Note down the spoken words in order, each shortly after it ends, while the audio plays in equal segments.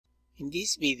In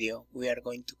this video, we are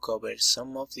going to cover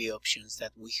some of the options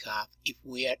that we have if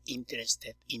we are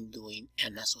interested in doing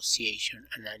an association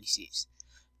analysis.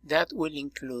 That will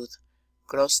include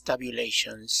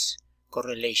cross-tabulations,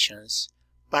 correlations,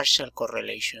 partial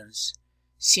correlations,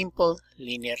 simple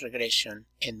linear regression,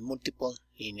 and multiple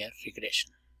linear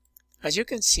regression. As you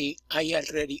can see, I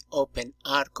already opened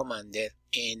R Commander,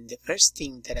 and the first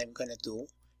thing that I'm gonna do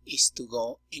is to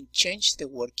go and change the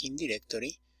working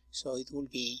directory, so it will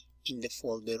be in the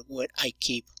folder where I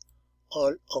keep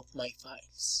all of my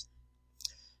files.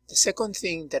 The second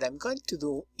thing that I'm going to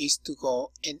do is to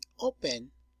go and open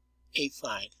a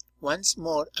file. Once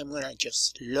more, I'm gonna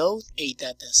just load a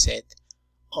data set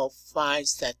of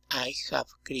files that I have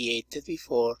created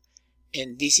before,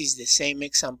 and this is the same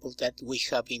example that we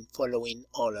have been following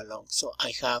all along. So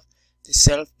I have the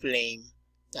self-blame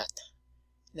data,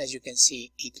 and as you can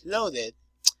see, it loaded,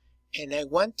 and I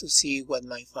want to see what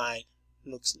my file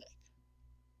looks like.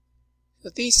 So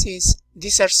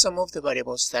these are some of the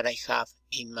variables that I have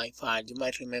in my file. You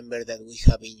might remember that we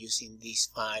have been using this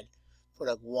file for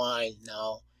a while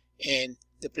now, and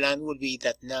the plan will be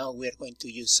that now we are going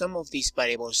to use some of these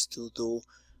variables to do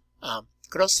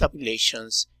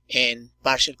cross-tabulations and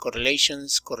partial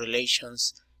correlations,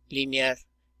 linear,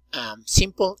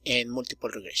 simple, and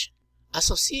multiple regression.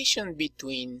 Association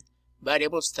between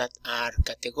variables that are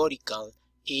categorical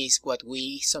is what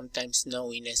we sometimes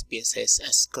know in SPSS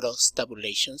as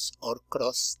cross-tabulations or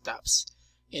crosstabs,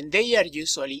 and they are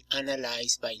usually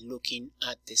analyzed by looking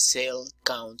at the cell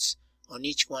counts on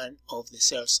each one of the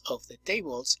cells of the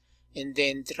tables and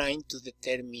then trying to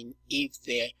determine if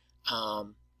there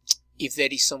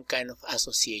is some kind of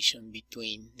association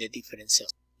between the different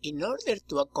cells. In order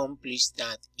to accomplish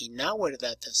that in our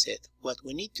data set, what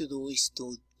we need to do is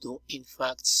to do in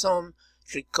fact some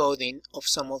recoding of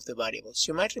some of the variables.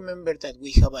 You might remember that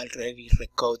we have already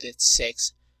recoded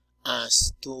sex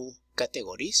as two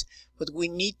categories, but we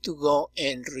need to go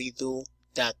and redo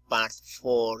that part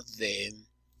for the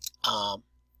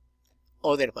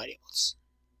other variables.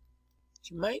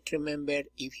 You might remember,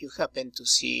 if you happen to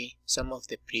see some of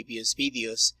the previous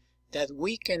videos, that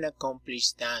we can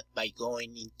accomplish that by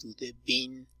going into the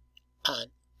bin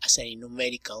as a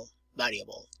numerical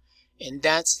variable. And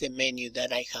that's the menu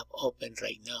that I have opened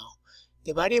right now.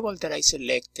 The variable that I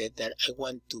selected that I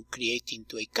want to create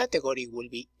into a category will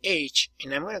be age,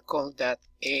 and I'm going to call that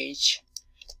age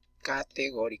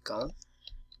categorical,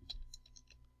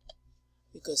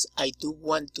 because I do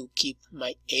want to keep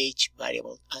my age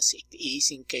variable as it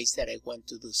is in case that I want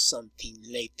to do something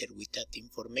later with that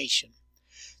information.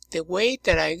 The way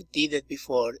that I did it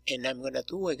before, and I'm going to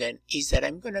do again, is that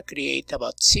I'm going to create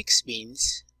about 6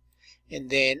 bins, and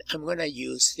then I'm going to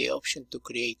use the option to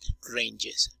create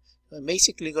ranges. I'm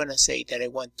basically going to say that I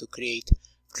want to create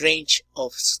range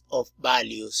of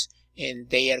values, and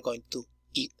they are going to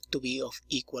be of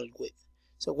equal width.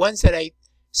 So once that I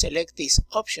select these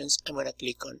options, I'm going to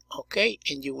click on OK,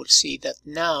 and you will see that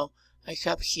now I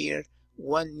have here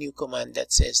one new command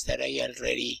that says that I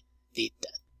already did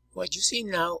that. What you see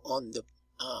now on the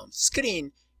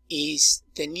screen is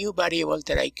the new variable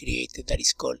that I created that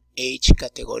is called age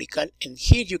categorical, and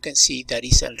here you can see that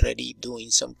it's already doing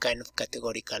some kind of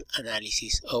categorical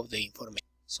analysis of the information.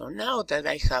 So now that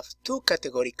I have two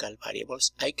categorical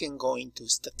variables, I can go into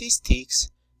statistics,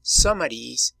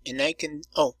 summaries, and I can,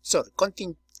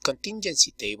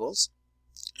 contingency tables,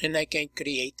 and I can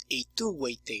create a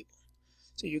two-way table.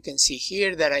 So you can see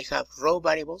here that I have row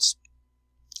variables,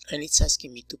 and it's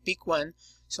asking me to pick one,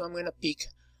 so I'm going to pick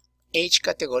age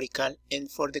categorical, and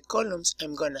for the columns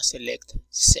I'm going to select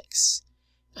sex.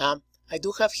 I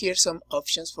do have here some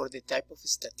options for the type of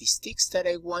statistics that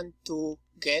I want to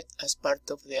get as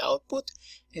part of the output,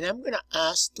 and I'm going to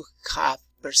ask to have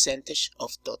percentage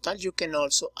of total. You can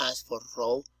also ask for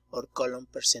row or column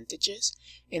percentages,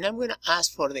 and I'm going to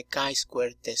ask for the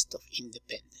chi-square test of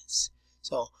independence.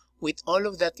 So with all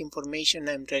of that information,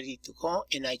 I'm ready to go,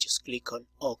 and I just click on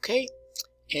OK,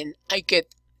 and I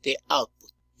get the output.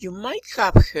 You might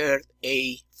have heard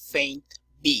a faint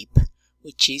beep,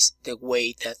 which is the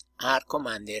way that R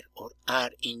Commander or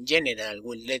R in general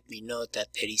will let me know that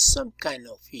there is some kind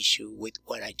of issue with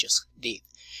what I just did.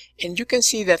 And you can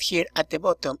see that here at the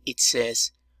bottom it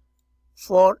says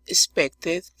 4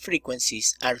 expected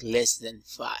frequencies are less than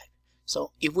 5.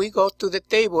 So if we go to the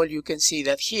table, you can see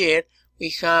that here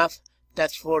we have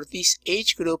that for this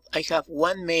age group I have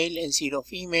 1 male and 0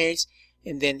 females,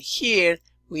 and then here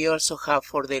we also have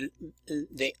for the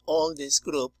oldest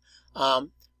group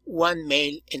 1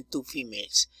 male and 2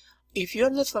 females. If you're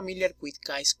not familiar with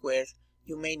chi-square,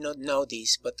 you may not know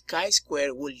this, but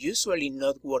chi-square will usually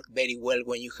not work very well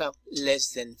when you have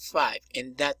less than 5,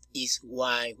 and that is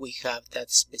why we have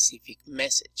that specific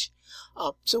message.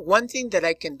 So one thing that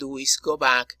I can do is go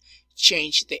back,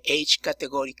 change the age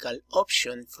categorical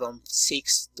option from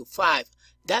 6 to 5.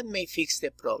 That may fix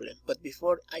the problem, but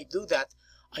before I do that,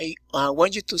 I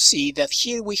want you to see that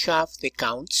here we have the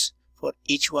counts for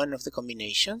each one of the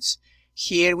combinations.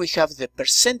 Here we have the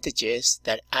percentages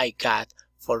that I got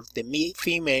for the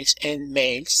females and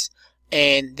males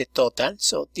and the total.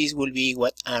 So these will be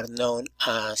what are known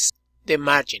as the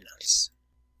marginals.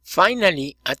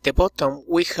 Finally, at the bottom,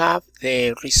 we have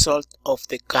the result of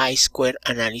the chi-square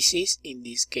analysis. In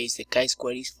this case, the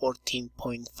chi-square is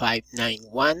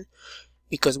 14.591.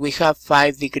 Because we have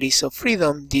 5 degrees of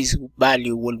freedom, this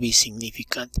value will be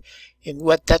significant. And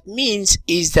what that means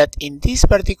is that in this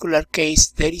particular case,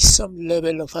 there is some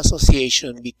level of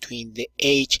association between the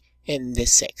age and the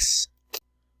sex.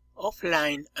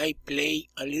 Offline, I play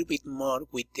a little bit more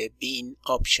with the bean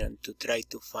option to try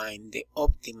to find the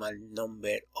optimal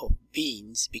number of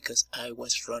beans, because I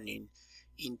was running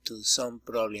into some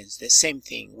problems. The same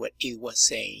thing where it was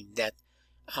saying that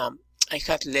I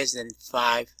had less than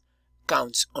 5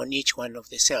 counts on each one of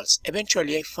the cells.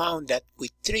 Eventually I found that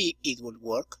with 3 it would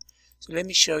work. So let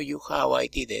me show you how I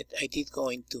did it. I did go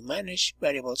into manage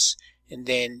variables and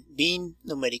then bean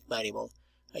numeric variable.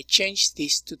 I changed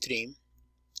this to 3,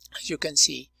 as you can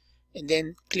see, and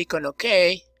then click on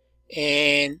OK,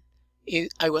 and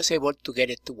I was able to get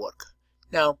it to work.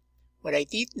 Now what I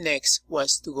did next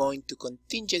was to go into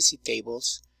contingency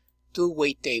tables,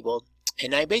 two-way table,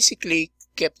 and I basically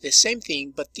kept the same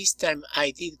thing, but this time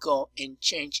I did go and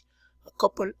change a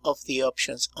couple of the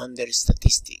options under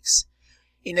statistics.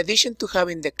 In addition to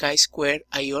having the chi-square,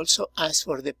 I also asked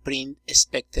for the print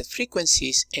expected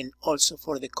frequencies and also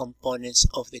for the components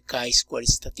of the chi-square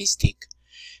statistic.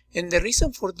 And the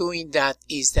reason for doing that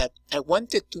is that I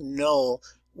wanted to know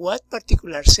what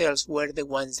particular cells were the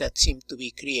ones that seemed to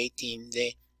be creating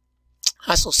the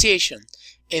association.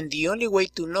 And the only way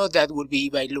to know that would be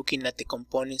by looking at the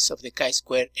components of the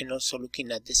chi-square and also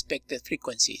looking at the expected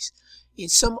frequencies. In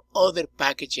some other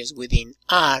packages within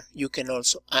R, you can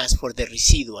also ask for the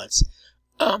residuals.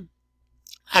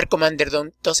 R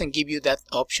Commander doesn't give you that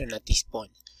option at this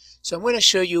point. So I'm going to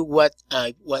show you what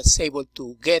I was able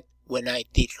to get when I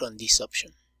did run this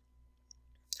option.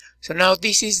 So now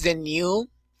this is the new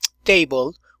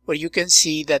table where you can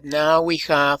see that now we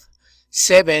have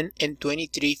 7 and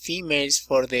 23 females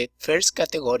for the first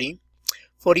category,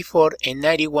 44 and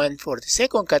 91 for the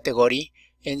second category,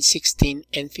 and 16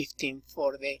 and 15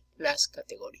 for the last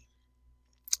category.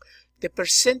 The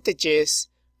percentages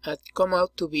come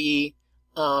out to be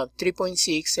 3.6,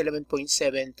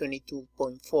 11.7,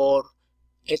 22.4,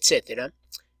 etc.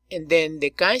 And then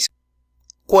the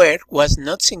chi-square was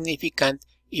not significant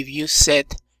if you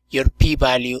set your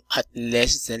p-value at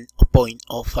less than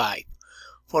 0.05.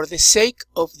 For the sake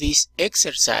of this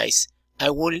exercise, I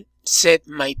will set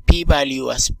my p-value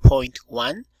as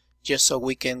 0.1, just so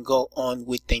we can go on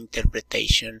with the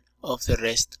interpretation of the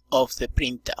rest of the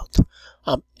printout.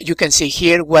 You can see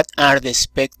here what are the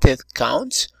expected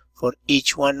counts for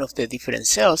each one of the different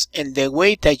cells, and the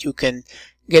way that you can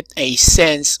get a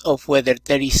sense of whether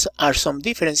there are some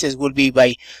differences will be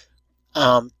by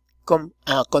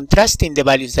contrasting the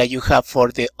values that you have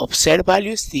for the observed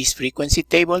values, this frequency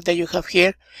table that you have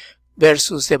here,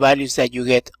 versus the values that you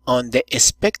get on the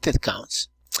expected counts.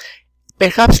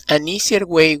 Perhaps an easier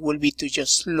way will be to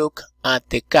just look at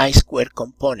the chi-square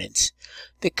components.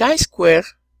 The chi-square,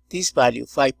 this value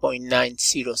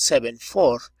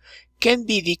 5.9074, can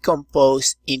be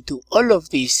decomposed into all of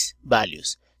these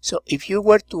values. So if you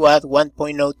were to add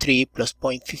 1.03 plus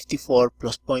 0.54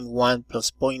 plus 0.1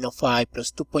 plus 0.05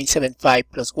 plus 2.75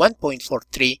 plus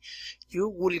 1.43, you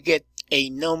will get a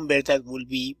number that will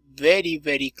be very,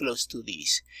 very close to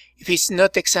this. If it's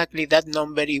not exactly that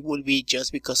number, it will be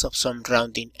just because of some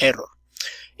rounding error.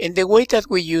 And the way that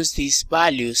we use these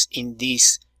values in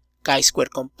this chi-square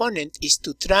component is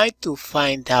to try to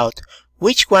find out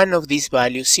which one of these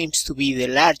values seems to be the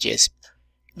largest,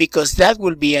 because that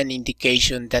will be an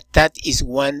indication that that is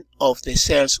one of the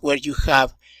cells where you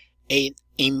have an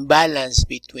imbalance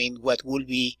between what will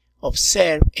be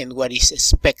observed and what is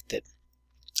expected.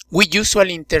 We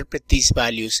usually interpret these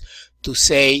values to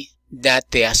say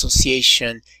that the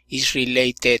association is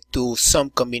related to some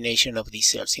combination of these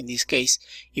cells. In this case,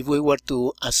 if we were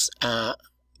to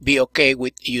be okay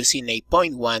with using a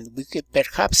 0.1, we could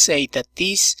perhaps say that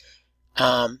this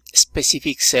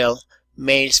specific cell,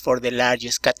 males for the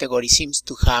largest category, seems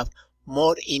to have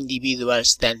more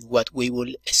individuals than what we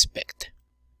will expect.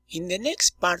 In the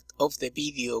next part of the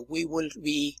video, we will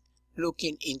be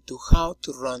looking into how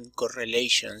to run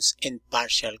correlations and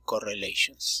partial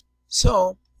correlations.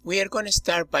 So we are going to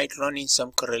start by running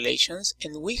some correlations,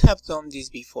 and we have done this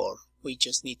before. We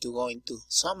just need to go into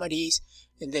summaries,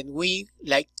 and then we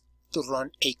like to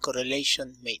run a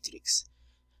correlation matrix.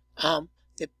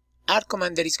 The R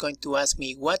commander is going to ask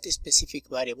me what specific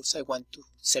variables I want to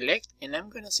select, and I'm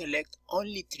going to select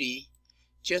only 3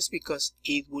 just because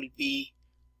it will be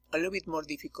a little bit more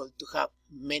difficult to have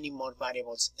many more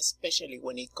variables, especially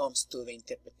when it comes to the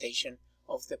interpretation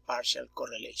of the partial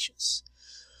correlations.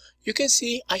 You can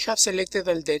see I have selected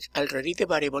already the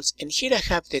variables, and here I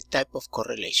have the type of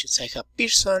correlations. I have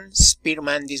Pearson,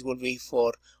 Spearman, this will be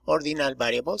for ordinal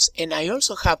variables, and I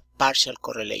also have partial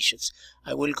correlations.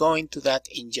 I will go into that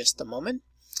in just a moment.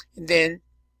 And then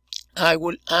I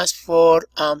will ask for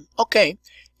OK,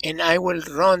 and I will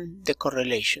run the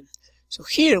correlation. So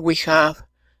here we have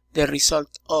the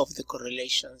result of the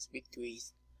correlations between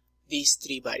these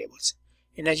 3 variables.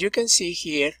 And as you can see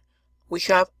here, we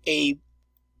have a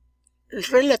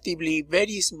relatively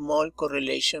very small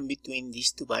correlation between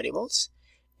these 2 variables,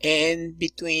 and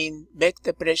between back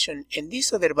depression and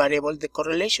this other variable the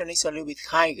correlation is a little bit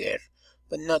higher,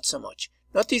 but not so much.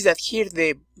 Notice that here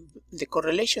the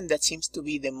correlation that seems to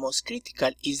be the most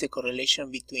critical is the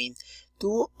correlation between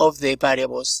 2 of the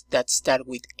variables that start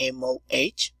with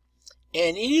MOH,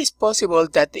 and it is possible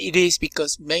that it is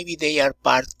because maybe they are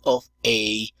part of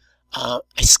a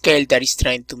scale that is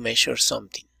trying to measure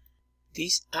something.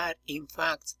 These are in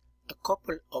fact a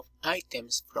couple of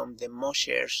items from the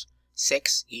Mosher's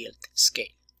sex guilt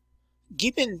scale.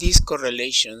 Given these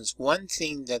correlations, one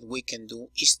thing that we can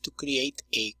do is to create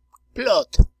a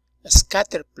plot,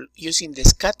 using the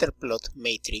scatter plot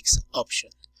matrix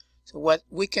option. So what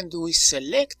we can do is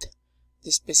select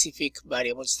the specific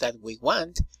variables that we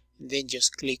want, and then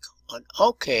just click on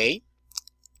OK,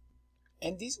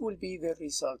 and this will be the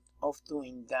result of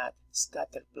doing that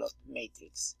scatter plot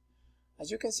matrix. As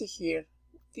you can see here,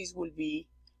 this will be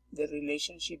the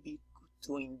relationship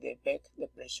between the Beck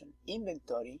depression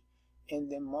inventory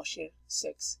and the Mosher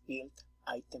sex guilt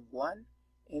item 1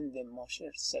 and the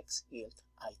Mosher sex guilt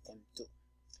item 2.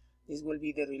 This will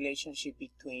be the relationship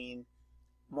between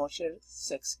Mosher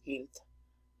sex guilt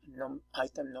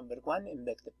item number 1 and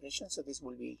Beck depression, so this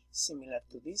will be similar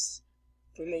to this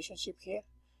relationship here,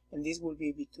 and this will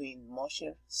be between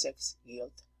Mosher sex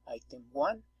guilt item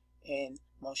 1 and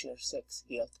Mosher sex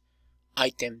guilt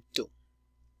item 2.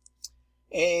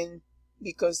 And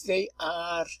because they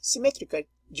are symmetrical,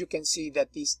 you can see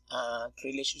that this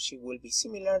relationship will be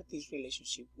similar, this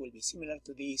relationship will be similar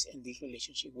to this, and this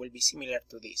relationship will be similar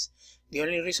to this. The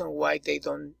only reason why they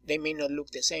may not look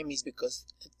the same is because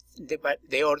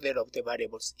the order of the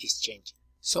variables is changing.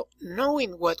 So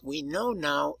knowing what we know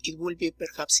now, it will be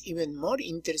perhaps even more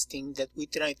interesting that we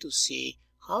try to see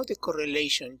how the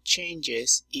correlation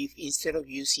changes if instead of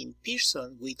using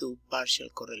Pearson we do partial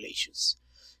correlations.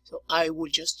 So I will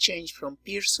just change from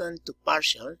Pearson to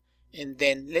partial, and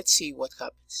then let's see what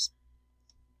happens.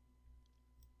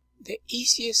 The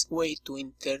easiest way to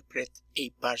interpret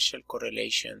a partial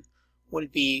correlation will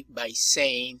be by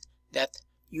saying that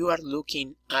you are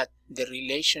looking at the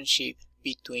relationship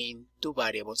between 2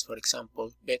 variables, for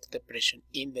example, Beck depression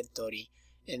inventory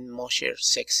and Mosher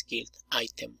sex guilt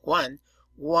item 1,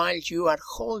 while you are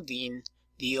holding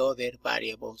the other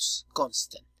variables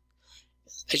constant.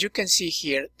 As you can see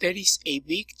here, there is a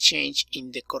big change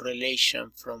in the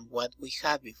correlation from what we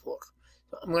had before.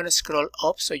 So I'm going to scroll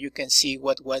up so you can see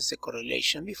what was the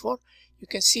correlation before. You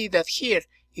can see that here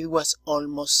it was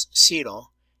almost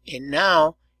 0, and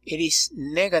now it is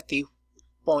negative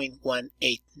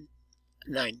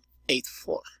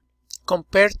 0.18984.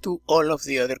 Compared to all of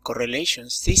the other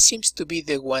correlations, this seems to be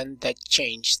the one that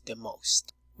changed the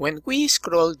most. When we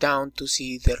scroll down to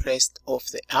see the rest of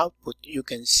the output, you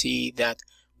can see that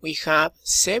we have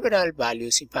several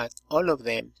values, in fact all of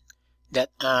them, that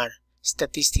are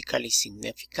statistically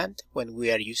significant when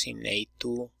we are using a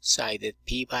 2-sided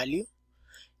p-value.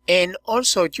 And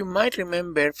also you might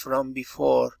remember from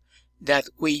before that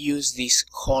we use this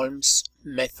Holmes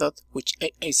method, which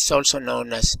is also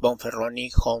known as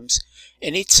Bonferroni-Holmes,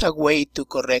 and it's a way to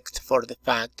correct for the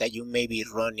fact that you may be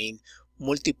running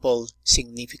multiple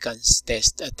significance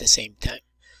tests at the same time.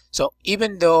 So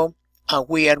even though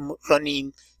we are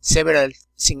running several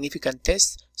significant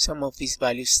tests, some of these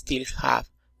values still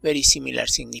have very similar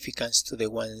significance to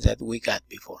the ones that we got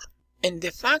before. And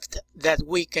the fact that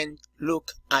we can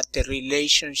look at the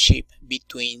relationship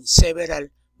between several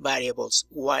variables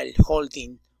while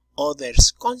holding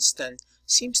others constant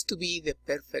seems to be the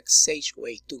perfect sage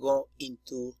way to go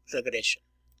into regression.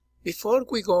 Before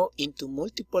we go into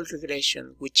multiple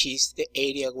regression, which is the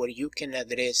area where you can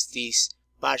address these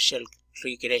partial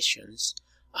regressions,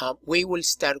 we will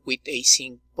start with a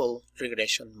simple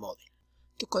regression model.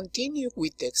 To continue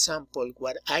with the example,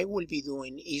 what I will be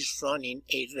doing is running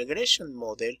a regression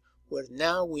model where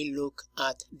now we look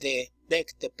at the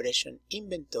Beck depression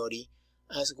inventory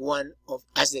as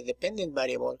the dependent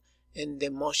variable and the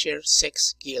Mosher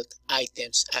sex guilt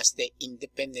items as the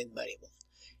independent variable.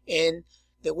 And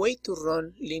the way to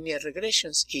run linear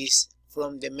regressions is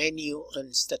from the menu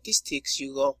on statistics,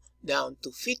 you go down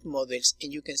to fit models,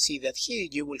 and you can see that here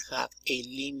you will have a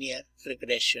linear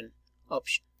regression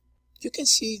option. You can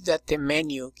see that the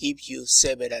menu gives you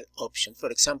several options. For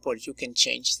example, you can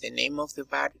change the name of the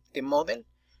model.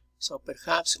 So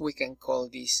perhaps we can call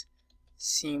this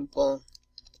simple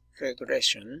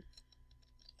regression.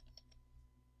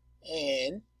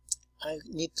 And I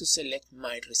need to select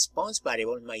my response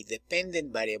variable, my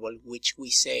dependent variable, which we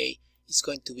say is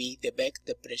going to be the Beck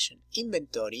depression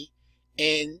inventory.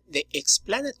 And the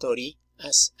explanatory,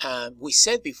 as we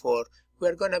said before,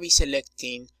 we're going to be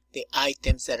selecting the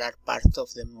items that are part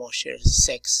of the Mosher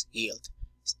sex guilt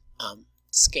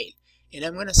scale. And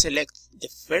I'm going to select the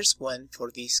first one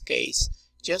for this case,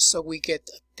 just so we get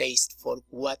a taste for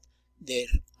what the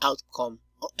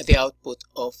output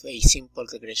of a simple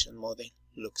regression model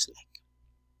looks like.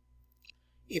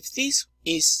 If this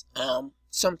is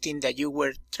something that you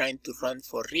were trying to run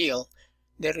for real,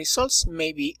 the results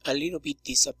may be a little bit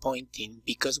disappointing,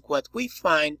 because what we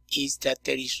find is that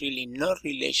there is really no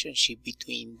relationship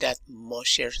between that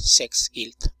Mosher sex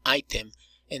guilt item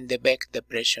and the Beck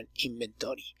depression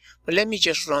inventory. But let me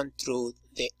just run through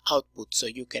the output so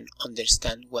you can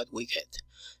understand what we get.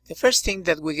 The first thing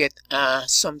that we get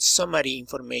some summary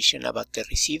information about the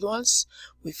residuals.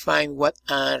 We find what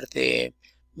are the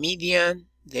median,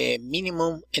 the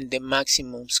minimum, and the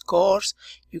maximum scores.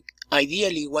 You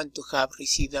ideally want to have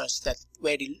residuals that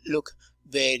look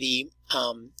very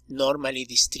normally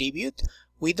distributed.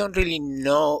 We don't really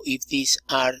know if these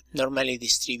are normally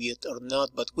distributed or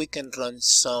not, but we can run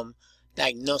some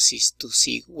diagnosis to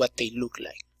see what they look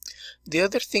like. The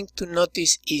other thing to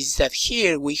notice is that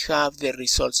here we have the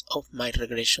results of my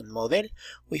regression model.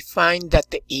 We find that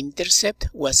the intercept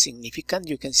was significant.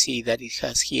 You can see that it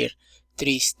has here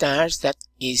 3 stars. That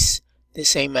is the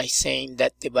same as saying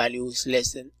that the value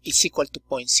is equal to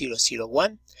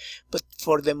 0.001. But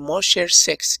for the Mosher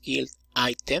sex guilt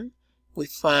item, we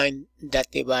find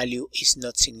that the value is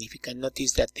not significant.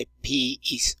 Notice that the P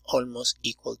is almost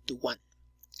equal to 1.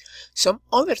 Some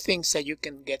other things that you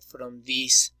can get from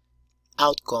this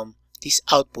outcome, this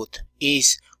output,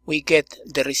 is we get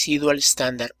the residual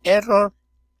standard error,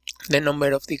 the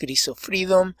number of degrees of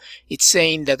freedom. It's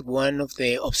saying that one of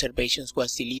the observations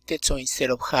was deleted, so instead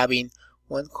of having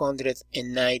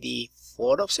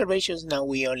 194 observations, now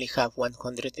we only have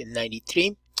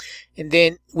 193. And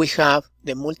then we have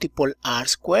the multiple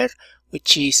R-square,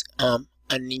 which is an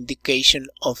indication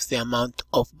of the amount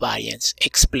of variance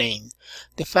explained.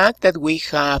 The fact that we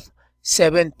have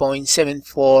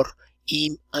 7.74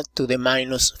 e to the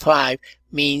minus 5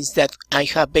 means that I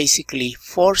have basically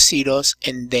 4 zeros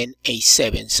and then a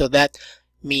 7. So that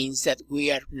means that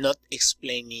we are not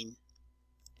explaining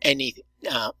any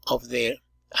of the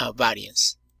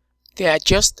variance. The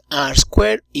adjust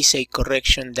R-square is a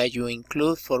correction that you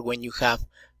include for when you have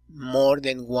more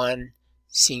than one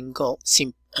single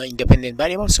independent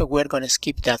variable, so we're going to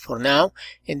skip that for now.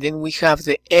 And then we have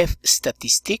the F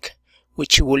statistic,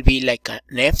 which will be like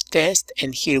an F test,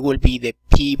 and here will be the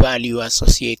p-value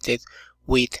associated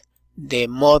with the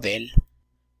model.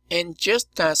 And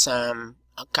just as a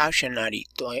cautionary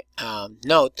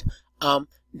note,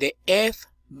 the F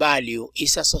value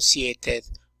is associated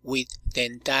with the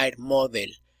entire model,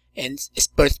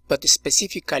 but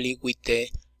specifically with the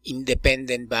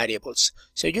independent variables.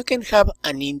 So you can have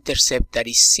an intercept that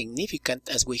is significant,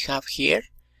 as we have here,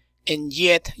 and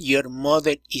yet your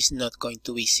model is not going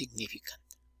to be significant.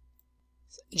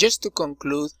 Just to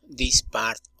conclude this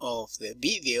part of the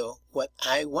video, what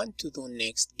I want to do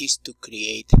next is to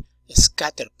create a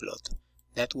scatter plot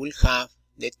that will have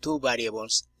the 2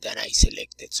 variables that I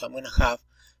selected. So I'm going to have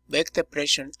Beck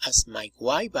depression as my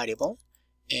Y variable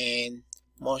and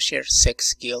Mosher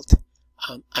sex guilt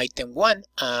item 1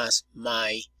 as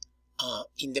my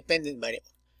independent variable.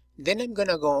 Then I'm going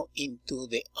to go into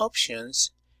the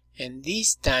options, and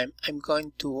this time I'm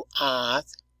going to add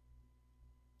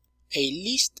a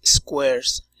least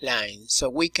squares line so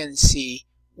we can see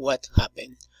what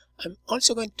happened. I'm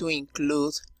also going to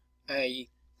include a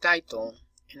title,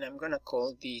 and I'm going to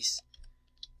call this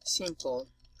simple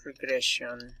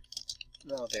regression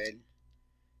model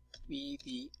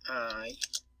VDI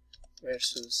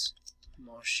versus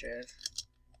moisture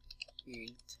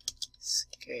yield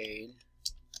scale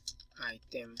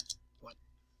item 1.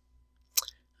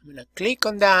 I'm gonna click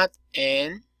on that,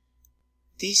 and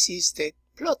this is the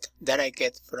plot that I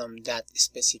get from that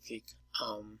specific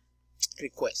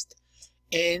request.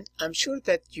 And I'm sure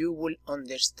that you will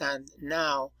understand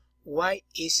now why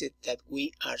is it that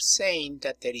we are saying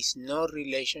that there is no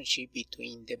relationship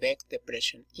between the Beck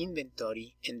depression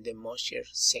inventory and the moisture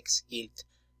sex yield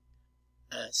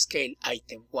scale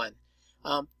item 1.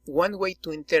 One way to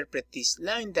interpret this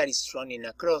line that is running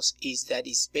across is that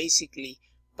it's basically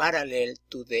parallel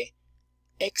to the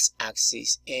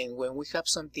x-axis, and when we have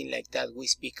something like that, we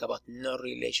speak about no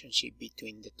relationship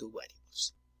between the two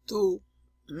variables. To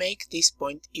make this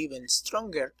point even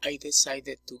stronger, I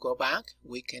decided to go back.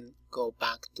 We can go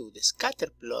back to the scatter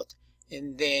plot,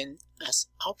 and then as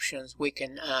options we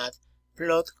can add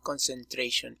plot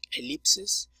concentration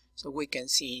ellipses, so we can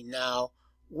see now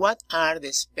what are the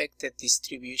expected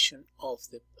distribution of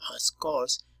the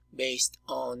scores based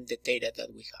on the data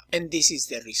that we have. And this is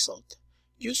the result.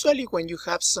 Usually when you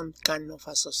have some kind of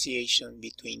association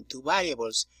between two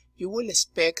variables, you will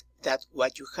expect that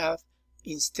what you have,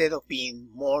 instead of being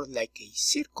more like a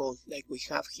circle like we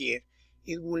have here,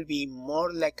 it will be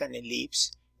more like an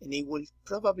ellipse, and it will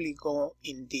probably go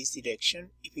in this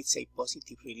direction if it's a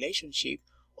positive relationship,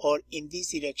 or in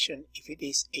this direction if it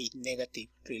is a negative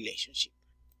relationship.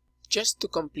 Just to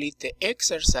complete the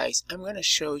exercise, I'm going to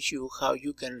show you how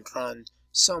you can run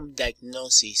some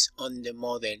diagnosis on the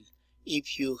model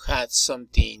if you had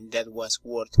something that was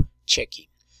worth checking.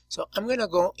 So I'm going to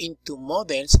go into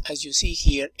models, as you see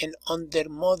here, and under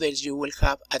models you will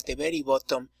have at the very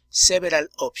bottom several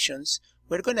options.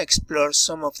 We're going to explore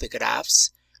some of the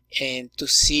graphs and to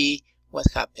see what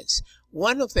happens.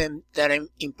 One of them that I'm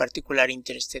in particular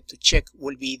interested to check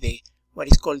will be the what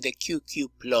is called the QQ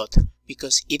plot,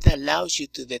 because it allows you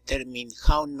to determine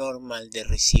how normal the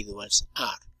residuals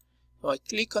are. So I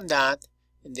click on that,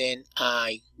 and then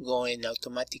I go and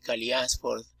automatically ask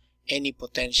for any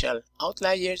potential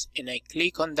outliers, and I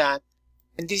click on that,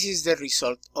 and this is the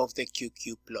result of the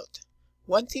QQ plot.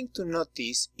 One thing to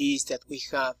notice is that we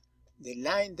have the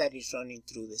line that is running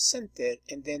through the center,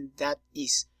 and then that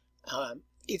is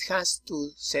it has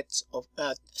two sets of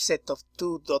set of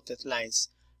two dotted lines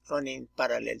running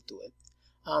parallel to it.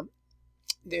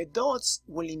 The dots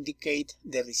will indicate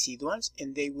the residuals,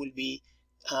 and they will be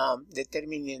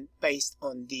determining based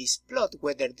on this plot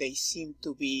whether they seem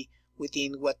to be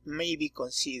within what may be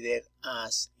considered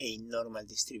as a normal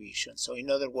distribution. So in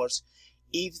other words,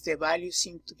 if the values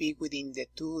seem to be within the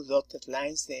two dotted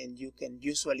lines, then you can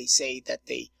usually say that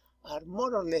they are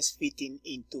more or less fitting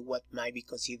into what might be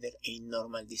considered a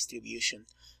normal distribution.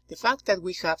 The fact that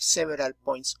we have several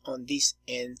points on this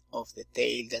end of the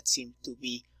tail that seem to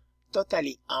be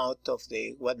totally out of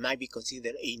the what might be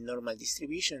considered a normal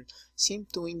distribution seem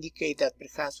to indicate that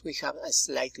perhaps we have a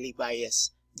slightly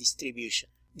biased distribution.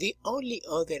 The only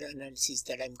other analysis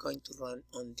that I'm going to run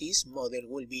on this model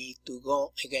will be to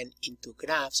go again into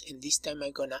graphs, and this time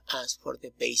I'm gonna ask for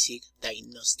the basic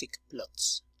diagnostic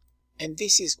plots. And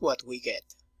this is what we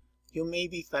get. You may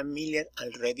be familiar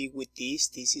already with this.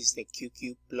 This is the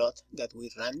QQ plot that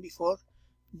we ran before.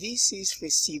 This is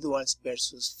residuals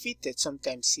versus fitted.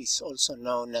 Sometimes it's also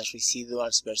known as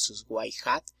residuals versus y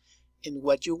hat. And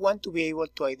what you want to be able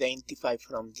to identify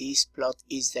from this plot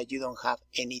is that you don't have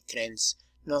any trends,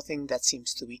 nothing that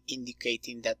seems to be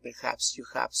indicating that perhaps you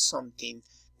have something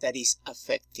that is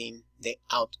affecting the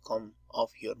outcome of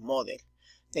your model.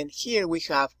 Then here we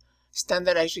have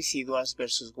standardized residuals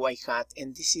versus y hat,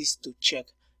 and this is to check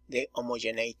the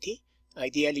homogeneity.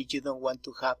 Ideally, you don't want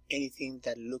to have anything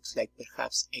that looks like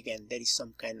perhaps, again, there is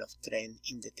some kind of trend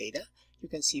in the data. You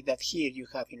can see that here you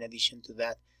have, in addition to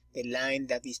that, the line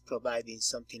that is providing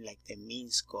something like the mean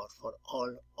score for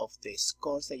all of the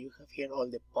scores that you have here, all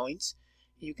the points.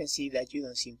 You can see that you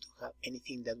don't seem to have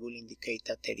anything that will indicate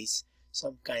that there is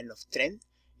some kind of trend.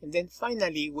 And then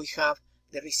finally, we have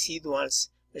the residuals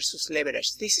versus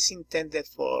leverage. This is intended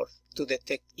to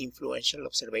detect influential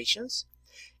observations.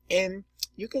 And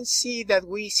you can see that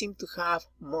we seem to have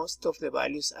most of the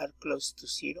values are close to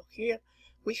zero here.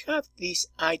 We have this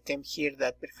item here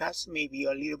that perhaps may be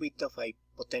a little bit of a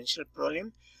potential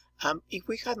problem. If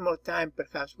we had more time,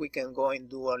 perhaps we can go and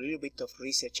do a little bit of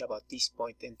research about this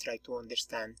point and try to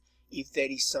understand if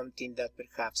there is something that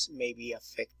perhaps may be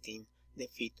affecting the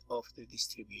fit of the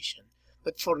distribution.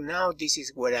 But for now, this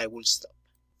is where I will stop.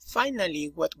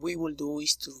 Finally, what we will do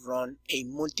is to run a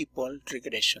multiple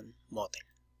regression model.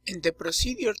 And the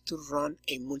procedure to run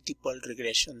a multiple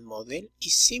regression model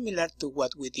is similar to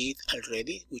what we did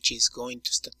already, which is going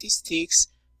to statistics,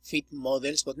 fit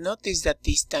models, but notice that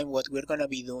this time what we're going to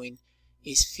be doing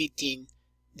is fitting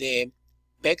the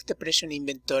back depression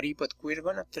inventory, but we're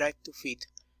going to try to fit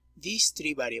these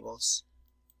three variables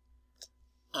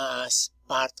as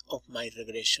part of my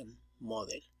regression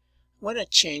model. I'm going to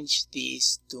change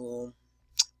this to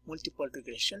multiple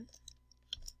regression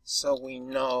so we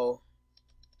know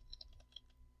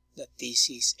that this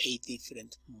is a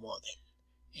different model.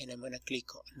 And I'm going to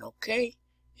click on OK,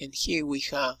 and here we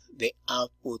have the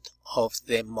output of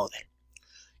the model.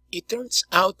 It turns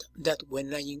out that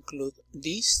when I include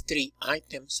these three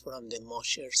items from the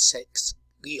Mosher-Sykes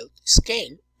Guild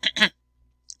scale,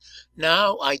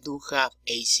 now I do have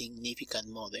a significant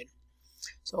model.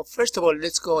 So first of all,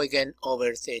 let's go again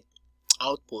over the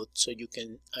output so you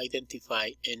can identify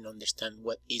and understand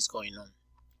what is going on.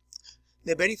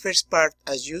 The very first part,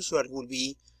 as usual, will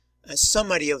be a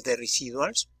summary of the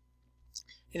residuals.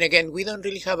 And again, we don't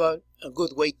really have a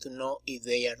good way to know if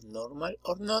they are normal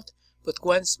or not, but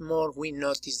once more we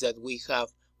notice that we have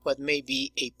what may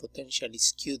be a potentially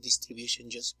skewed distribution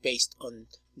just based on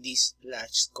these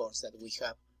large scores that we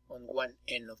have on one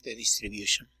end of the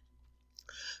distribution.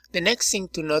 The next thing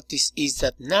to notice is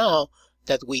that now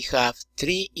that we have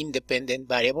three independent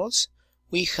variables,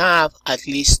 we have at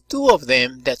least two of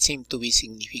them that seem to be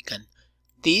significant.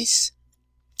 This,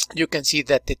 you can see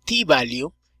that the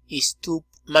t-value is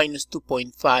minus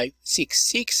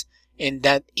 2.566, and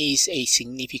that is a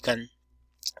significant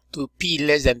to p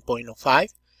less than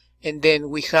 0.05. And then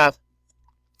we have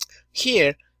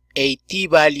here a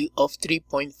t-value of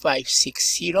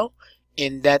 3.560,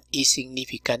 and that is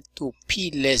significant to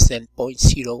p less than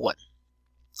 0.01.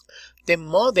 The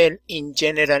model in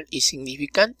general is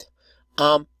significant.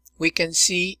 We can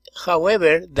see,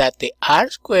 however, that the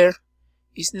R-square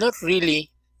is not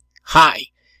really high.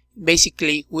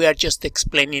 Basically, we are just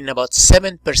explaining about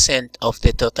 7% of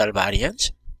the total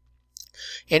variance.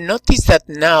 And notice that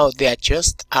now the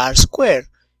adjust R-square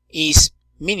is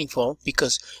meaningful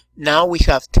because now we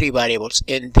have three variables,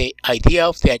 and the idea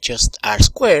of the adjust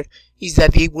R-square is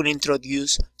that it will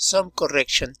introduce some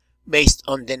correction based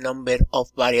on the number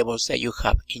of variables that you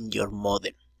have in your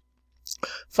model.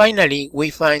 Finally, we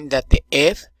find that the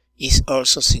F is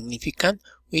also significant.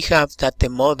 We have that the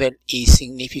model is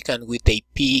significant with a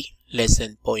p less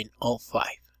than 0.05.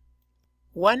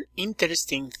 One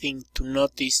interesting thing to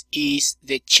notice is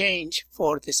the change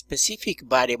for the specific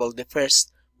variable, the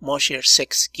first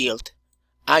Mosher-Sykes Guild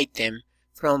item,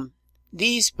 from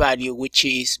this value, which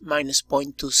is minus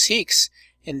 0.26,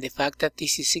 and the fact that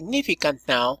this is significant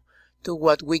now, to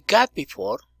what we got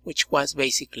before, which was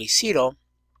basically 0,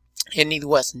 and it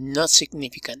was not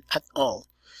significant at all.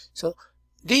 So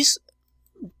this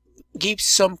gives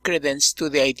some credence to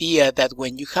the idea that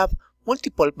when you have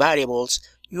multiple variables,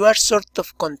 you are sort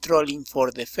of controlling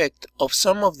for the effect of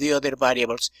some of the other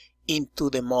variables into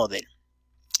the model.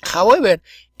 However,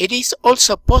 it is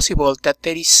also possible that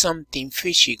there is something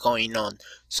fishy going on.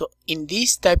 So in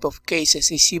these type of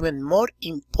cases, it's even more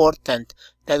important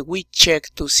that we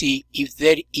check to see if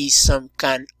there is some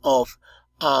kind of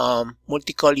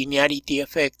multicollinearity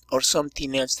effect or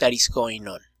something else that is going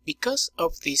on. Because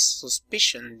of this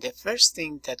suspicion, the first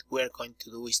thing that we're going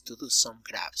to do is to do some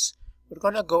graphs. We're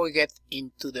going to go get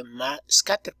into the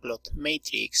scatterplot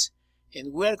matrix,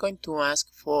 and we're going to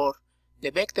ask for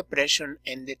the back depression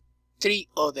and the three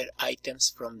other items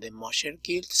from the Mosher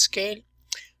Guild scale.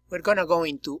 We're going to go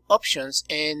into options,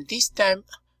 and this time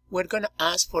we're going to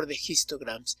ask for the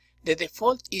histograms. The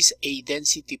default is a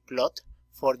density plot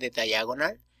for the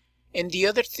diagonal, and the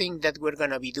other thing that we're going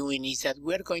to be doing is that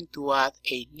we're going to add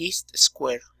a least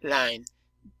square line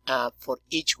for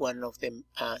each one of the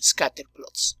scatter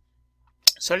plots.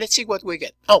 So let's see what we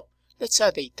get. Oh, let's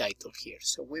add a title here.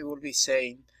 So we will be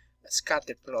saying a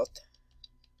scatter plot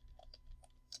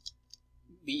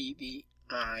BDI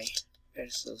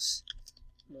versus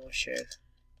Mosher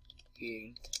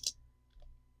Guild,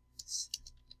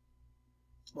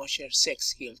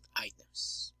 Mosher-Sykes Guild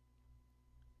items.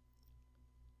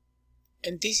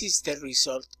 And this is the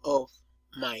result of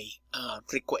my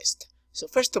request. So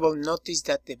first of all, notice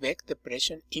that the back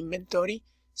depression inventory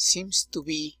seems to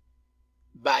be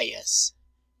biased.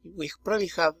 We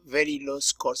probably have very low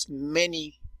scores,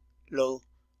 many low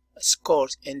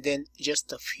scores, and then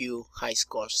just a few high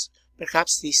scores.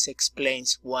 Perhaps this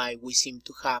explains why we seem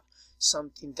to have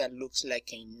something that looks like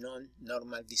a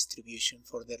non-normal distribution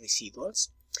for the residuals.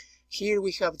 Here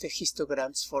we have the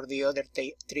histograms for the other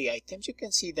three items. You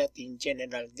can see that in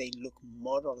general they look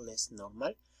more or less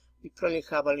normal. we probably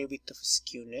have a little bit of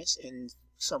skewness and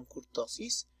some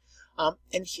kurtosis.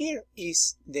 And here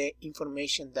is the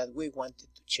information that we wanted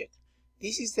to check.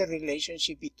 This is the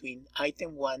relationship between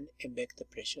item 1 and back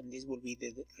depression. This will be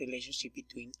the relationship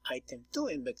between item 2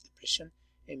 and back depression,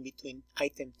 and between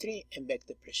item 3 and back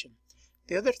depression.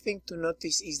 The other thing to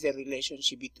notice is the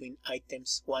relationship between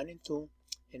items 1 and 2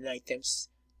 and items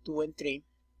 2 and 3.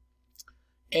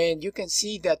 And you can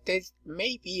see that there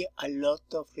may be a lot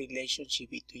of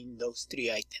relationship between those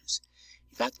three items.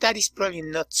 In fact, that is probably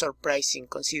not surprising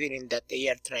considering that they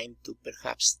are trying to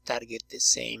perhaps target the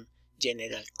same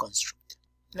general construct.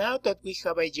 Now that we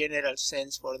have a general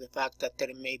sense for the fact that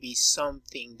there may be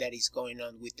something that is going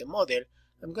on with the model,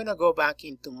 I'm going to go back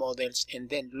into models and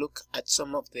then look at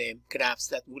some of the graphs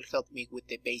that will help me with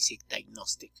the basic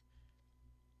diagnostic.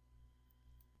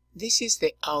 This is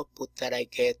the output that I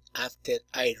get after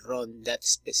I run that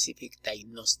specific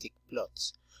diagnostic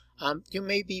plots. You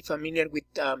may be familiar with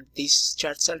these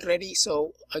charts already,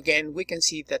 so again we can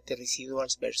see that the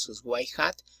residuals versus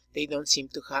y-hat, they don't seem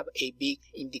to have a big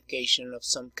indication of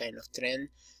some kind of trend.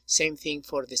 Same thing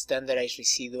for the standardized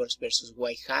residuals versus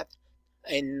y-hat,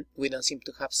 and we don't seem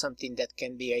to have something that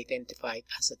can be identified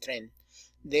as a trend.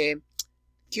 The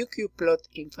QQ plot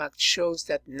in fact shows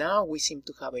that now we seem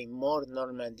to have a more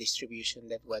normal distribution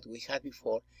than what we had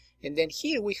before, and then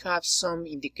here we have some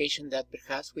indication that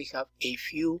perhaps we have a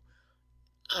few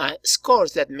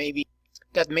scores that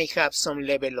may have some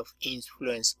level of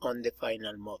influence on the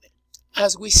final model.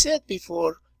 As we said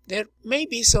before, there may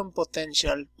be some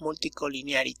potential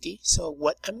multicollinearity, so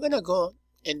what I'm going to go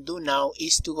and do now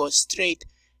is to go straight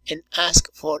and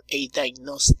ask for a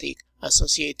diagnostic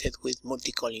associated with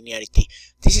multicollinearity.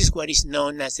 This is what is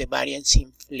known as the variance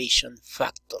inflation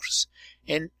factors,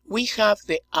 and we have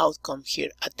the outcome here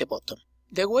at the bottom.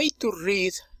 The way to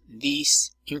read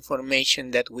this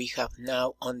information that we have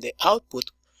now on the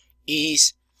output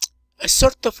is a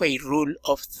sort of a rule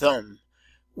of thumb.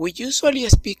 We usually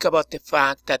speak about the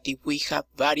fact that if we have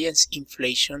variance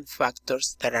inflation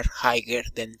factors that are higher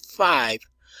than 5,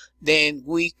 then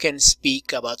we can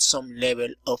speak about some level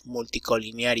of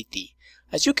multicollinearity.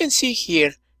 As you can see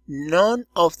here, none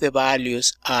of the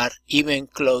values are even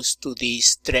close to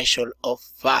this threshold of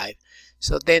 5.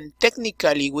 So then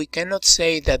technically we cannot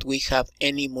say that we have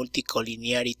any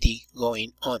multicollinearity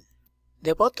going on.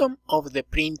 The bottom of the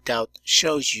printout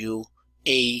shows you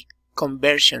a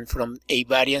conversion from a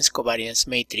variance-covariance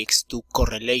matrix to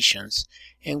correlations.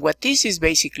 And what this is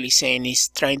basically saying is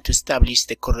trying to establish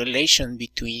the correlation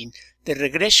between the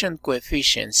regression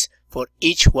coefficients for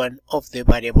each one of the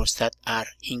variables that are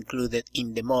included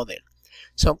in the model.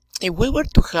 So if we were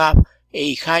to have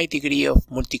a high degree of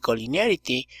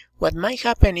multicollinearity, what might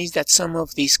happen is that some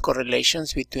of these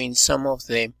correlations between some of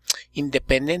the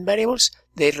independent variables,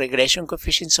 the regression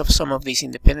coefficients of some of these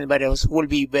independent variables will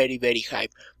be very, very high.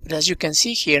 But as you can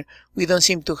see here, we don't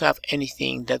seem to have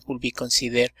anything that will be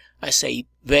considered as a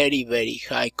very, very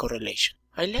high correlation.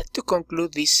 I'd like to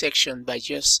conclude this section by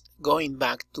just going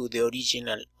back to the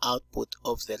original output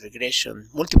of the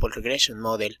multiple regression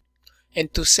model,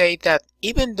 and to say that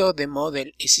even though the model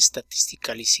is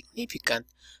statistically significant,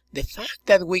 the fact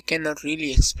that we cannot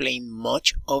really explain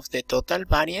much of the total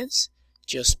variance,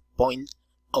 just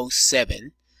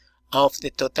 0.07 of the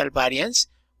total variance,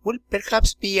 will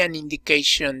perhaps be an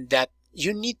indication that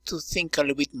you need to think a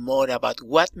little bit more about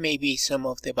what may be some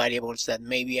of the variables that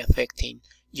may be affecting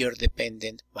your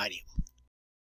dependent variable.